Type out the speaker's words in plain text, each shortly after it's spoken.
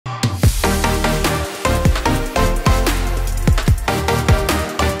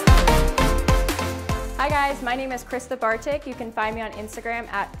guys, my name is Krista Bartik. You can find me on Instagram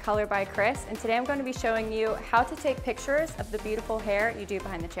at ColorByKris, and today I'm going to be showing you how to take pictures of the beautiful hair you do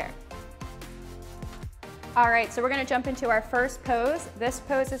behind the chair. All right, so we're going to jump into our first pose. This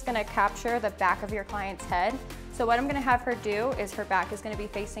pose is going to capture the back of your client's head. So what I'm going to have her do is her back is going to be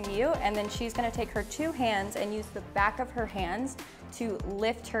facing you, and then she's going to take her two hands and use the back of her hands to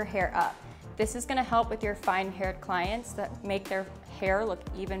lift her hair up. This is going to help with your fine-haired clients that make their hair look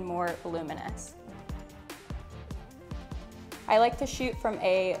even more voluminous. I like to shoot from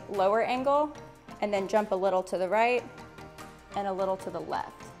a lower angle and then jump a little to the right and a little to the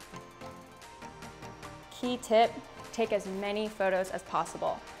left. Key tip, take as many photos as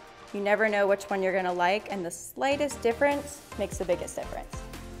possible. You never know which one you're gonna like, and the slightest difference makes the biggest difference.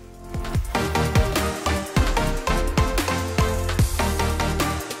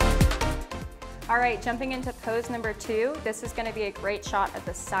 All right, jumping into pose number 2, this is gonna be a great shot at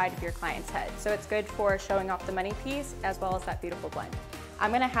the side of your client's head. So it's good for showing off the money piece as well as that beautiful blend.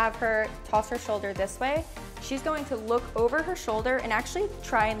 I'm gonna have her toss her shoulder this way. She's going to look over her shoulder and actually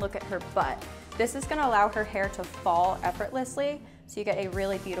try and look at her butt. This is gonna allow her hair to fall effortlessly, so you get a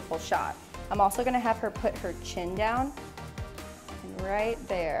really beautiful shot. I'm also gonna have her put her chin down, and right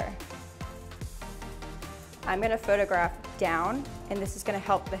there. I'm gonna photograph down, and this is gonna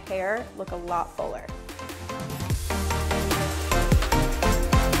help the hair look a lot fuller.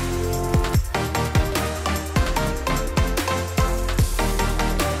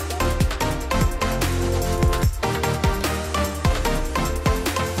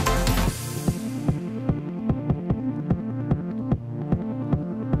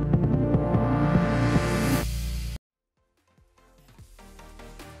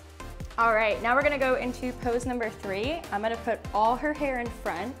 All right, now we're gonna go into pose number 3. I'm gonna put all her hair in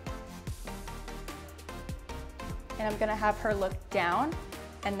front, and I'm gonna have her look down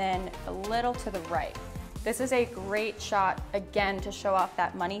and then a little to the right. This is a great shot, again, to show off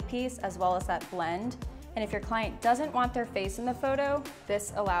that money piece as well as that blend. And if your client doesn't want their face in the photo,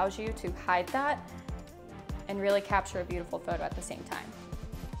 this allows you to hide that and really capture a beautiful photo at the same time.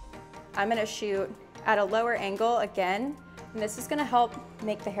 I'm gonna shoot at a lower angle again, and this is gonna help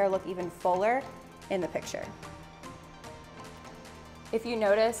make the hair look even fuller in the picture. If you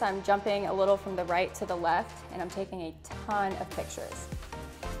notice, I'm jumping a little from the right to the left, and I'm taking a ton of pictures.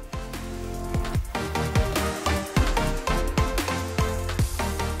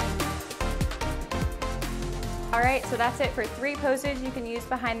 All right, so that's it for 3 poses you can use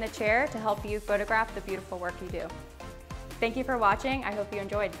behind the chair to help you photograph the beautiful work you do. Thank you for watching. I hope you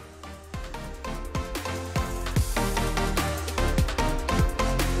enjoyed.